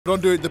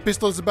Don't do it. The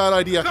pistol is a bad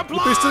idea. Comply!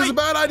 The pistol is a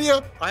bad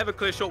idea. I have a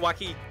clear shot,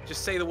 Wacky.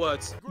 Just say the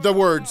words. The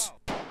words.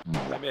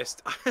 I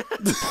missed.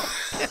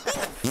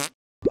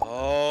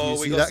 Oh,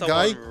 we see got that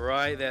someone guy?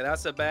 right there.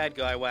 That's a bad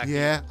guy, Wacky.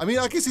 Yeah, I mean,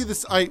 I can see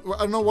this. I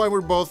don't know why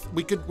we're both.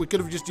 We could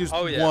have just used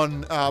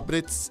one. But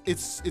it's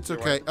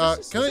okay. Right.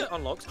 Can I?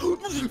 Unlocked.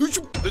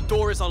 The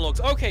door is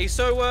unlocked. Okay,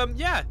 so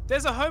yeah,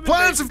 there's a home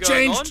Plans invasion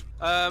have going changed.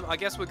 on. I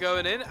guess we're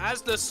going in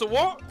as the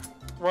SWAT.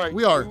 Right.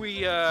 We are.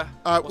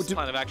 What's the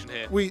plan of action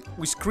here? We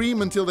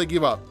scream until they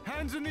give up.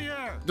 Hands in the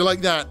air. They're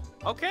like that.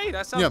 Okay,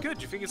 that sounds good.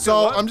 Do you think it's So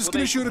gonna work? I'm just Will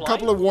gonna they shoot a comply?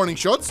 couple of warning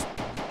shots.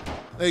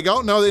 There you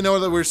go. Now they know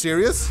that we're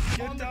serious.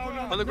 Get down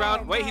On the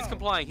ground. Wait, he's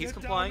complying. He's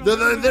complying.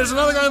 There's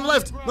another guy on the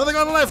left. Another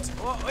guy on the left.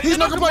 He's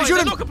not complying. Shoot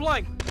They're him. not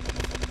complying.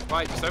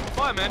 Right, just open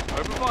fire, man.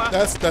 Open fire.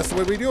 That's the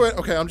way we do it.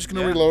 Okay, I'm just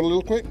gonna reload a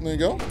little quick. There you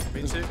go.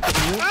 Me too.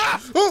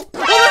 Oh,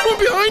 everyone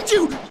behind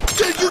you!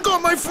 You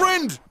got my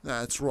friend.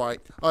 That's right.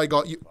 I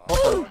got you.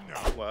 Uh-oh.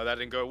 Well, that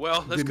didn't go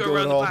well. Let's Didn't go go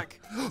around at the all.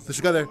 back. There's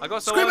a guy there. I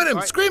got Scream someone. at him!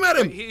 Right. Scream at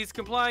him! Wait, he's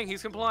complying.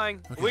 He's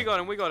complying. Okay. We got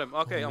him. We got him.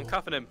 Okay, I'm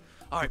cuffing him.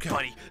 All right,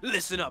 buddy.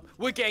 Listen up.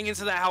 We're getting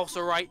into that house,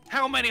 all right?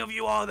 How many of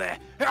you are there?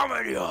 How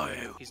many are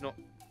you? He's not.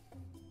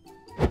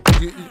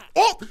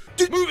 Oh!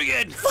 Moving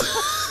in.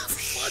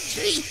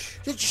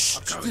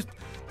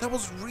 That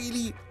was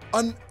really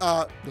Hands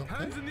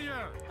okay. in the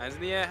air. Hands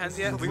in the air. Hands in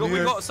the air. Hands We in the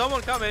air. got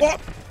someone coming. Oh!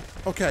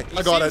 Okay, He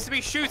I got seems it. to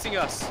be shooting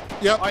us.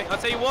 Yep. All right, I'll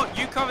tell you what.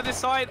 You cover this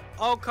side.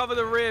 I'll cover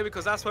the rear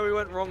because that's where we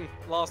went wrong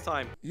last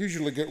time.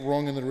 Usually get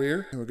wrong in the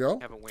rear. Here we go.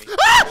 Haven't we?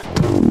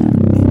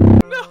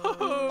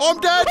 No! I'm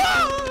dead!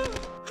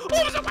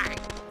 What was that?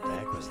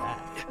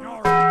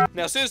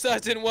 Now, since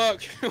that didn't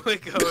work, we're going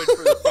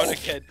through the front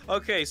again.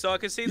 Okay, so I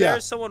can see there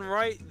is someone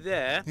right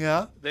there.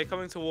 Yeah. They're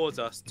coming towards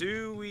us.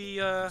 Do we,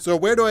 So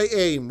where do I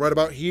aim? Right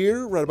about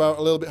here? Right about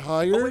a little bit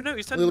higher? Oh, wait, no,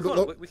 he's turning the bit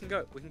corner. low? We can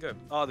go. We can go.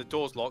 Oh, the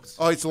door's locked.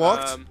 Oh, it's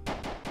locked?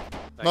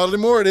 Thanks. Not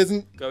anymore, it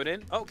isn't. Going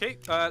in. Okay,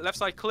 left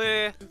side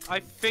clear. I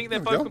think they're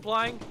There we both go.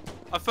 complying.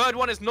 A third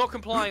one is not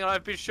complying, and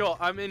I've been shot.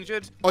 I'm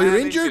injured. Oh, you're I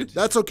am injured?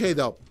 That's okay,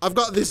 though. I've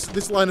got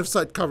this line of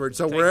sight covered,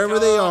 so wherever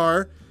they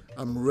are,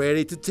 I'm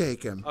ready to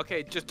take them.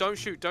 Okay, just don't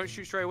shoot. Don't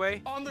shoot straight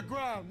away. On the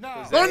ground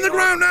now. They On the are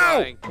ground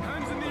now! complying.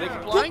 Hands in the Are they air.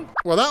 complying?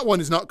 Well, that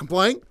one is not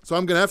complying, so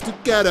I'm gonna have to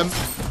get him.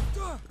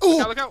 Oh!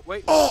 Look out.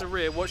 Wait, watch the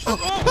rear. Watch the... Oh,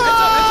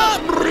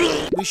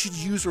 heads up. We should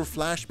use our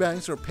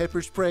flashbangs or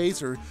pepper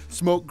sprays or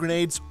smoke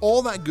grenades,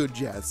 all that good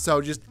jazz. So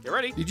just Get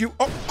ready. Did you?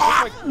 Oh,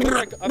 Oh,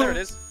 there it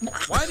is.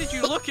 Why did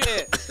you look at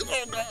it?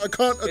 I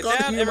can't Get hear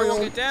down, my everyone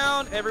own. get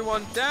down,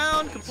 everyone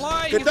down,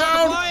 comply. Get He's not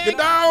down! complying. Get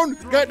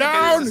down! Get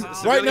down! This is a Right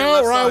civilian now,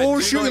 left or I side. will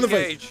Do shoot you in not the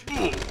face.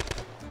 engage.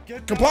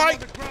 Get Comply. down on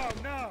the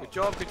ground now. Good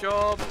job, good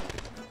job.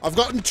 I've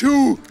gotten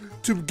two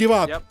to give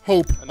up Yep.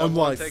 hope Another on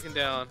one life. taken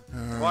down.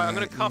 Right, I'm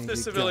gonna cuff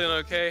this there you civilian,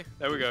 okay?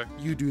 There we go.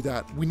 You do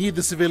that. We need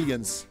the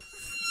civilians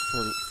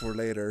for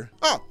later.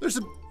 Oh, there's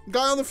a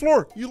guy on the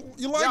floor. You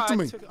lied to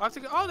me. I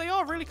took, oh, they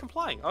are really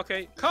complying.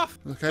 Okay, cuff.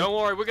 Okay. Don't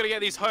worry, we're gonna get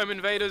these home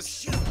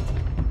invaders.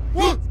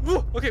 Whoa!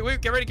 Whoa. Okay,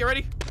 wait, get ready, get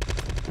ready.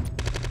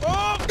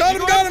 Oh, Got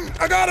you him! Got him!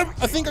 I got him!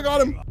 I think I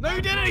got him. No,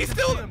 you didn't. He's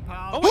still.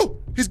 Pal. Oh, wait. Oh,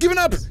 he's giving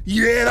up.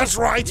 Yeah, that's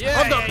right. Yeah,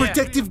 I've got yeah,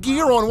 protective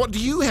gear on. What do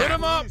you Put have?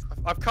 him up.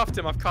 I've cuffed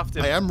him. I've cuffed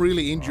him. I am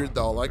really injured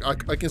though. Like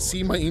I can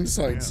see my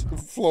insides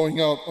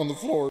flowing out on the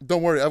floor.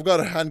 Don't worry, I've got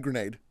a hand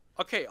grenade.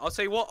 Okay, I'll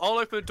tell you what. I'll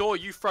open the door.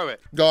 You throw it.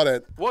 Got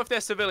it. What if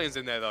there's civilians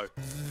in there though?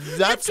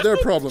 That's their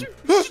problem.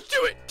 Do it.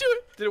 Do it.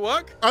 Did it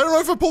work? I don't know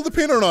if I pulled the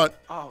pin or not.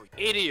 Oh,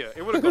 idiot.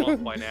 It would have gone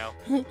off by now.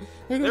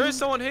 There is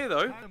someone here,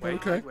 though. Wait,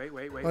 Okay.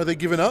 wait. Are they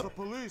giving up? The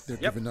police. They're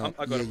Yep, giving up.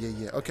 I got him.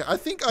 Yeah. Okay, I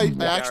think I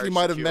actually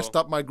might have secure. messed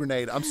up my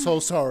grenade. I'm so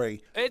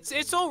sorry.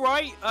 It's all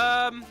right.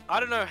 I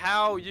don't know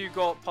how you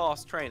got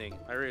past training.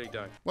 I really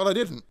don't. Well, I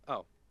didn't.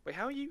 Oh, wait.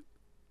 How are you?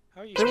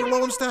 They were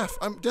low on staff.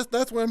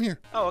 That's why I'm here.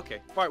 Oh, okay.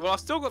 Right. Well,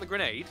 I've still got the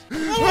grenade.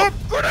 Oh,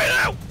 Grenade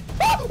out!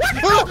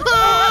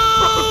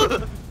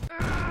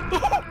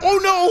 oh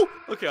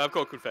no! Okay, I've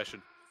got a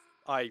confession.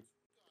 I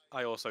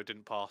also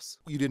didn't pass.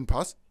 You didn't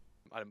pass?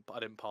 I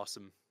didn't pass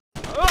them.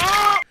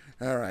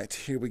 All right,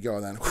 here we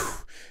go then. Whew.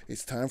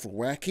 It's time for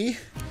Wacky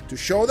to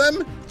show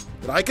them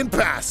that I can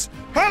pass.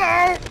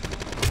 Hello!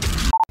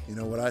 You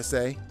know what I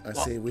say? I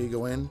say we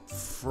go in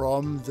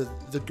from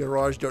the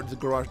garage door. The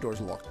garage door's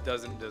locked.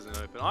 Doesn't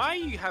open.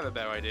 I have a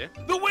better idea.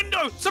 The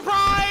window!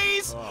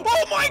 Surprise!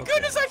 Oh my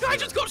goodness! That guy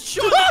just got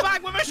shot in the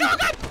back with a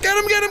shotgun! Get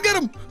him! Get him!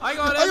 Get him! I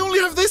got him. I only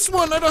have this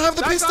one. I don't have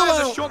the That pistol guy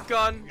has out. a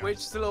shotgun, which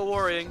is a little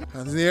worrying.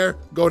 Hands in the air.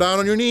 Go down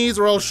on your knees,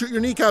 or I'll shoot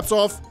your kneecaps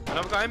off.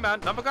 Another guy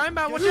inbound. Another guy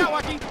inbound. Watch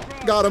out,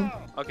 Wacky. Got him.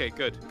 Okay,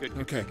 good.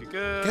 Okay.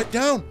 Good. Get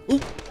down. Ooh,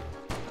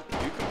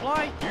 You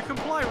comply. You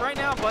comply right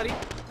now, buddy.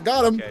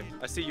 got him. Okay.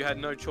 I see you had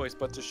no choice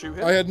but to shoot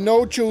him. I had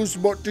no choice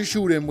but to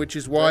shoot him, which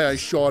is why I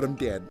shot him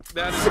dead.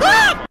 That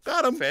is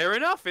Got him. fair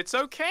enough. It's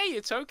okay.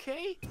 It's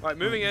okay. Right,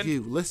 moving in.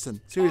 You listen,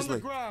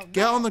 seriously. ground,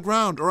 Get on the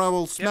ground, or I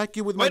will smack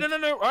you with my. Wait,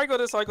 no. I got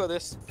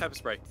this. Pepper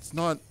spray. It's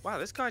not. Wow,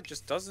 this guy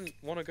just doesn't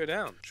want to go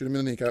down. Shoot him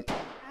in the kneecap.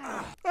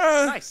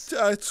 Nice.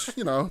 It's,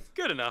 you know.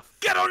 Good enough.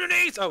 Get on your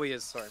knees. Oh, he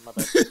is. Sorry, my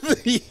bad.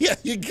 Yeah,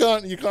 you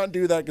can't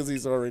do that because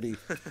he's already.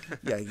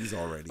 Yeah, he's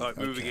already. All right,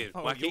 moving in.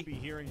 Oh, you'll be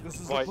Wacky. hearing this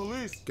is Right. the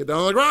police. Get down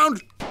on the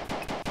ground.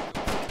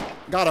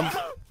 Got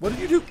him. What did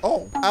you do?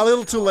 Oh, a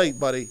little too late,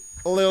 buddy.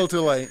 A little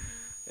too late.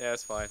 Yeah,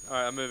 it's fine. All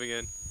right, I'm moving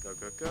in. Go,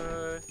 go,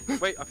 go.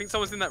 Wait, I think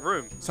someone's in that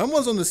room.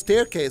 Someone's on the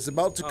staircase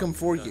about to come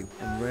for you.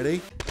 I'm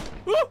ready.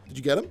 Did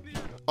you get him?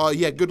 Oh,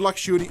 yeah, good luck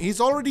shooting. He's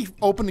already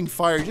opening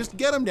fire. Just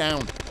get him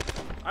down.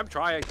 I'm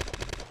trying.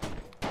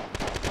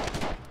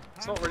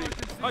 It's not really.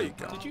 Oh, you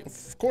did you?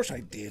 Of course I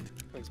did.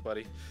 Thanks,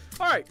 buddy.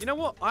 All right, you know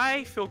what?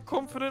 I feel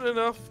confident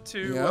enough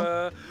to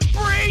Yeah?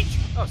 breach.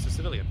 Oh, it's a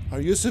civilian. Are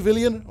you a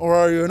civilian or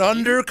are you an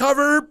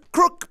undercover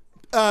crook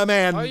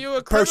man? Are you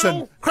a person?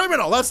 criminal?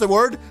 Criminal, that's the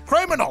word.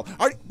 Criminal.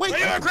 Wait. Are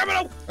you a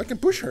criminal? I can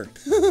push her.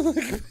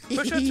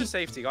 Push her to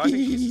safety. I think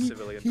she's a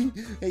civilian.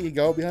 There you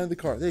go, behind the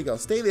car. There you go.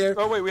 Stay there.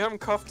 Oh wait, we haven't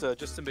cuffed her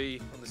just to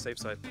be on the safe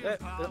side.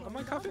 Am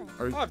I cuffing?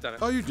 Oh, I've done it.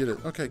 Oh, you did it.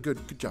 Okay,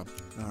 good. Good job.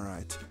 All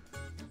right.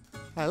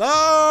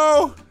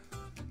 Hello?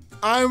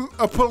 I'm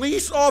a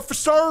police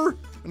officer,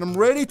 and I'm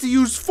ready to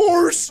use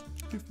force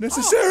if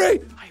necessary.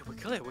 Hey, we're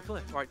clear. We're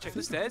clear. All right, check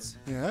the stairs.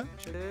 Yeah.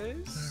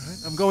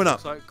 Stairs. I'm going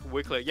up. Looks like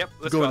we're clear. Yep,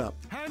 let's Going go. up.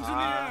 Hands in the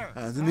air.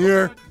 Hands in the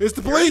air. It's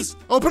the police.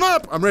 Open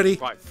up. I'm ready.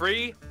 Right,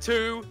 3,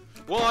 2,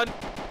 1.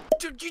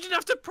 You didn't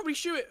have to probably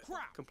shoot it.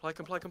 Comply,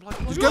 comply, comply,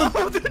 comply. Just get him.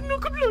 No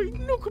comply,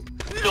 no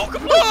comply, no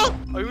comply.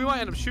 I mean, we might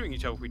end up shooting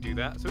each other if we do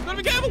that, so we've got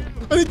to be careful.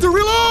 I need to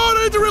reload.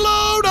 I need to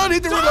reload. I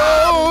need to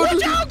reload.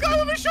 Watch out,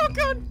 go with a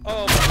shotgun.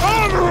 Oh,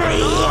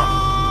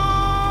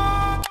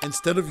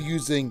 Instead of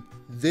using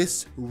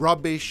this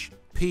rubbish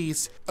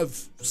piece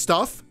of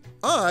stuff,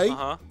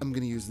 I am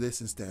gonna use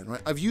this instead,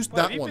 right? I've used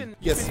that one.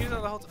 Yes.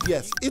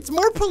 Yes. It's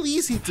more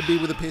policey to be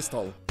with a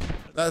pistol.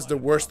 That's the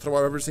worst throw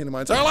I've ever seen in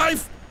my entire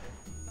life.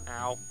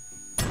 Ow.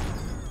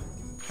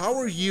 How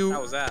are you?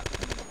 How was that?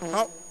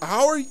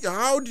 How are you?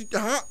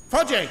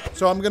 Fudging.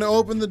 So I'm gonna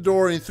open the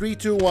door in 3,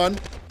 2, 1.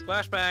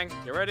 Flashbang.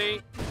 You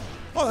ready?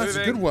 Oh, that's a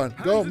Moving. good one.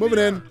 Go, move it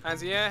in.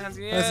 Hands in the air, hands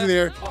in the air. Hands in the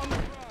air.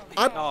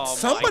 Oh,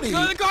 Somebody.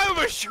 The guy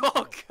with a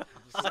shotgun.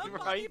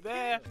 Right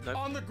there. Nope.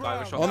 On the Guy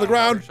with a ground. shotgun. On the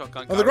ground.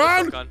 Shotgun. On the Guy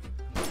with a ground.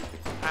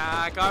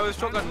 shotgun. Guy with a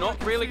shotgun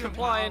not really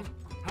complying.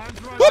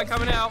 Hands right. Guy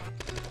coming out.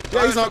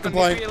 Yeah, he's not Shotgun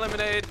complying. needs to be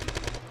eliminated.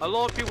 A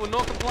lot of people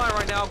not complying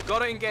right now.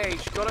 Gotta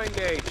engage. Gotta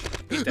engage.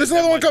 There's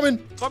another one coming.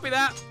 Copy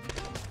that.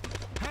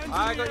 Hands in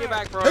I the got your air.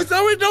 back, bro. Hey,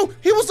 no,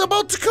 he was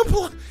about to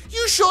comply.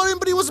 You shot him,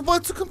 but he was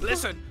about to comply.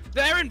 Listen,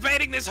 they're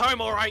invading this home,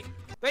 all right?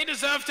 They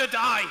deserve to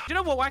die. You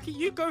know what, Wacky?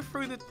 You go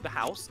through the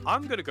house.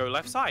 I'm gonna go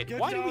left side. Get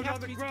Why do we down have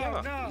on to the be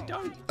together? ground now. We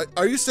don't.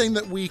 Are you saying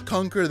that we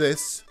conquer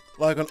this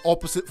like on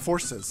opposite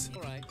forces?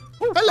 All right.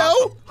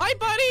 Hello? Hi,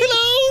 buddy.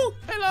 Hello?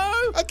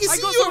 Hello. I can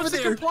see got you someone over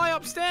to there. comply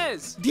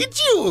upstairs. Did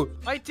you?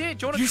 I did.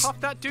 Do you want You to s- cuff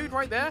that dude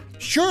right there?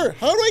 Sure.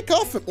 How do I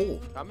cuff him? Oh,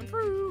 Coming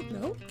through.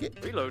 no.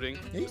 Get, Reloading.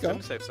 There you Just go. on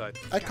the safe side.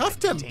 I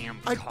cuffed him.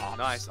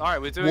 Nice. All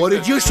right, we're doing. What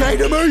did you say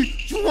to me?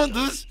 You want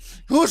this?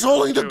 Who's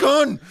holding the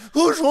gun?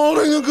 Who's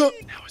holding the gun?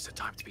 Now is the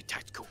time to be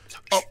tactical. So,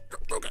 Oh,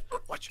 okay.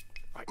 watch.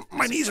 Right.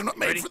 My knees are not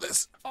made Ready? for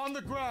this. On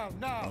the ground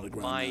now. On the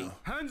ground My now.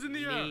 Hands in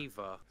the air.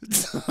 neither.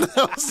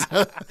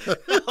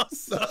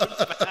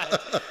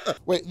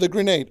 Wait, the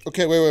grenade.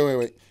 Okay,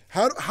 wait.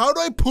 How do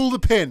I pull the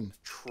pin?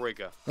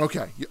 Trigger.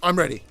 Okay, I'm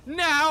ready.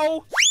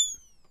 Now.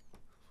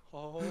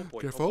 Oh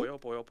boy. Careful. Oh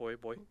boy. Oh boy. Oh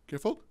boy.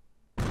 Careful.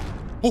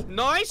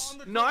 Nice.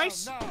 the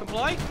Nice. ground now.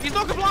 Comply. He's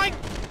not complying.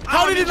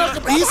 How did he not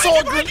comply? He saw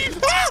a grenade.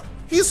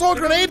 He saw a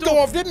grenade go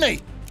off, didn't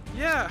he?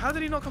 Yeah, how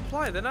did he not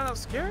comply? Then that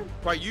scare him?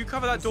 Right, you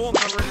cover that door and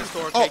cover in this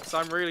door, okay? Oh. Because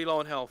I'm really low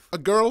on health. A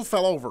girl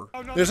fell over.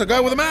 no, There's a guy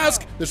with a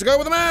mask. There's a guy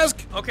with a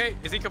mask. Okay,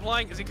 is he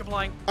complying? Is he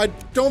complying? I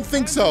don't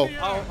think so.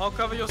 I'll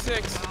cover your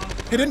 6.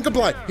 He didn't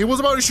comply. He was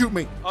about to shoot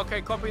me.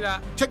 Okay, copy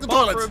that. Check the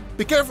Bathroom. toilets.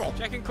 Be careful.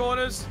 Checking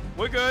corners.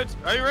 We're good.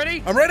 Are you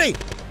ready? I'm ready.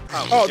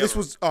 Oh, this whichever.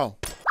 was.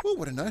 Oh,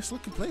 what a nice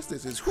looking place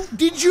this is.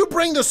 Did you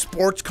bring the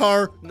sports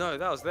car? No,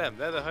 that was them.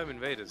 They're the home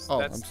invaders. Oh,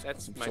 that's I'm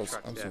my so-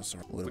 track. I'm so yeah.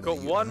 sorry. We've got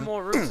one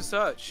more room to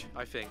search,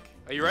 I think.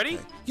 Are you ready?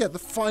 Yeah, the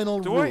final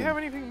Do room. I have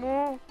anything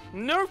more?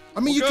 Nope.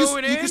 I mean, We're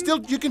going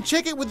in. you can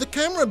check it with the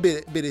camera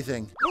bitty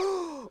thing.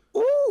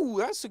 Ooh,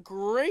 that's a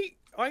great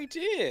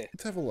idea.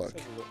 Let's have a look.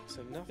 Have a look.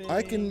 So nothing.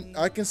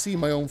 I can see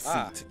my own feet.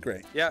 Ah.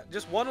 Great. Yeah,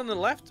 just one on the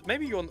left.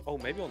 Maybe you're on. Oh,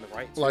 maybe on the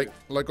right. Too.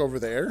 Like over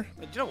there.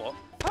 Do you know what?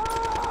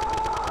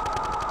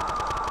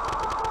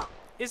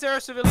 Is there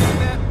a civilian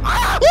there?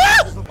 Ah!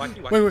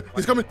 Wacky, wacky, Wait,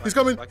 he's wacky, coming, wacky, he's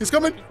coming, wacky, he's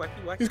coming. wacky,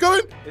 wacky, wacky. He's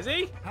coming. Is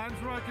he? Hands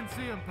where I can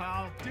see him,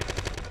 pal.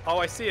 Oh,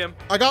 I see him.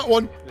 I got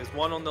one. There's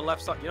one on the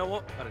left side. You know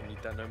what? I don't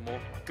need that no more.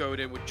 Go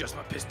in with just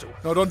my pistol.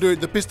 No, don't do it.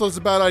 The pistol is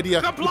a bad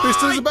idea. Comply! The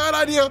pistol is a bad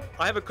idea.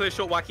 I have a clear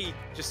shot, Wacky.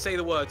 Just say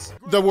the words.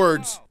 The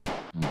words.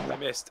 I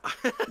missed. I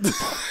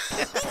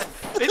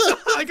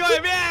got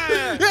him,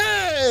 yeah!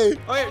 Hey!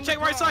 Okay, check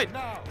right side.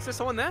 Now. Is there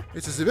someone there?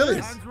 It's a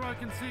civilian. Hands where I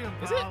can see him,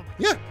 Is it? pal.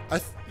 Yeah, I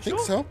think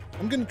sure? so.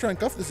 I'm gonna try and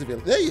cuff the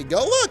civilian. There you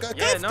go. Look, I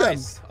Yeah, cuffed him.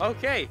 nice.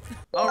 Okay.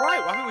 All right,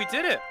 well, I think we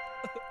did it.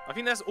 I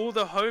think that's all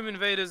the home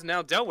invaders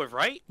now dealt with,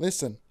 right?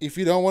 Listen, if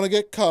you don't want to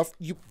get cuffed,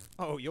 you...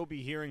 Oh, you'll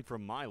be hearing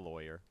from my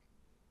lawyer.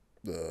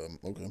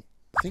 Okay.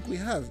 I think we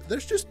have.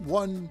 There's just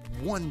one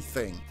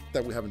thing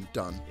that we haven't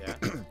done. Yeah.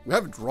 We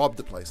haven't robbed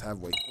the place, have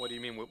we? What do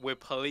you mean? We're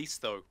police,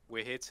 though.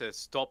 We're here to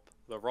stop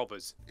the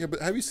robbers. Yeah, but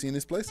have you seen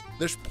this place?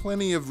 There's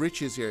plenty of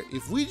riches here.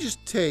 If we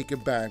just take a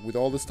bag with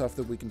all the stuff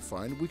that we can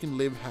find, we can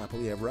live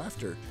happily ever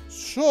after.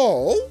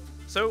 So...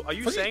 So, are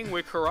you saying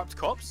we're corrupt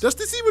cops? Does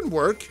this even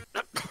work?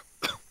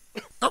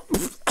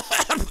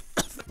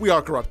 We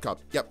are corrupt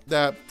cops. Yep,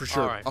 that for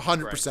sure. Alright,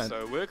 100%. great.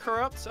 So, we're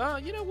corrupt?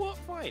 You know what?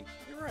 Fine.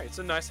 You're right. It's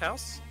a nice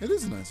house. It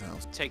is a nice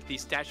house. Take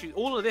these statues.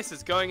 All of this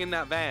is going in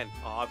that van.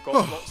 Oh, I've got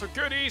lots of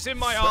goodies in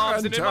my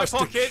arms and in my Fantastic.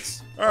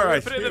 pockets.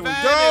 Alright, Put it in here the we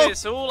van go. and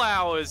it's all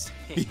ours.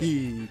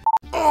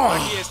 Oh,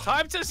 Lucky, it's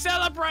time to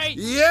celebrate.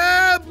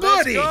 yeah,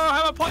 buddy. Let's go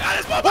have a point.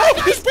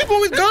 Oh, there's people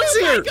with guns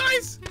here.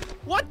 Guys,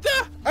 what the?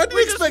 I didn't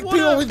We just expect wanna-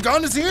 people with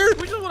guns here.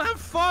 We just want to have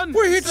fun.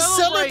 We're here to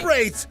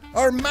celebrate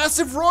our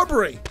massive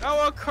robbery.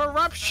 our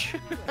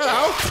corruption.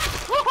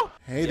 Hello.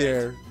 Hey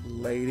there,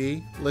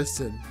 lady.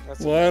 Listen.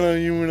 That's Why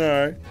don't you and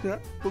I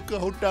book a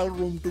hotel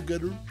room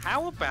together?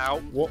 How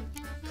about What?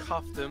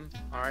 cuff them?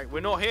 All right,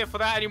 we're not here for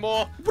that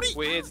anymore. What are you-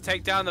 We're here to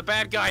take down the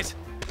bad guys.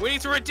 We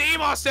need to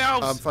redeem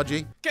ourselves.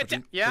 Fudgy. Get Fudgy,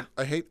 down. Yeah.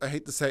 I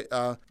hate to say,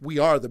 we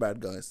are the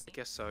bad guys. I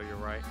guess so. You're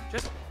right.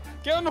 Just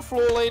get on the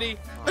floor, lady.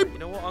 All right, you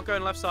know what? I'm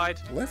going left side.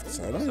 Left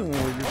side. I don't know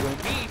where you're going.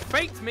 He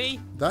faked me.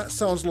 That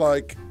sounds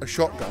like a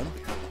shotgun.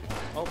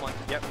 Oh my.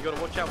 Yep. You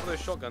gotta watch out for those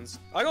shotguns.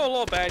 I got a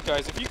lot of bad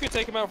guys. If you could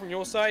take them out from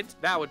your side,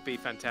 that would be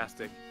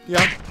fantastic.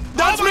 Yeah.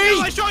 That's oh my me.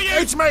 God, I shot you.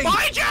 It's me.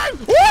 Behind you.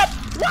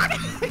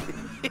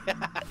 What?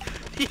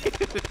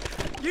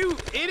 You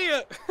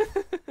idiot.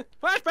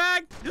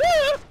 Flashbang.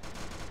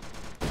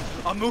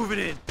 I'm moving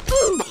in.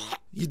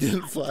 You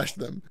didn't flash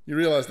them. You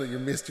realize that you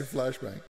missed your flashbang.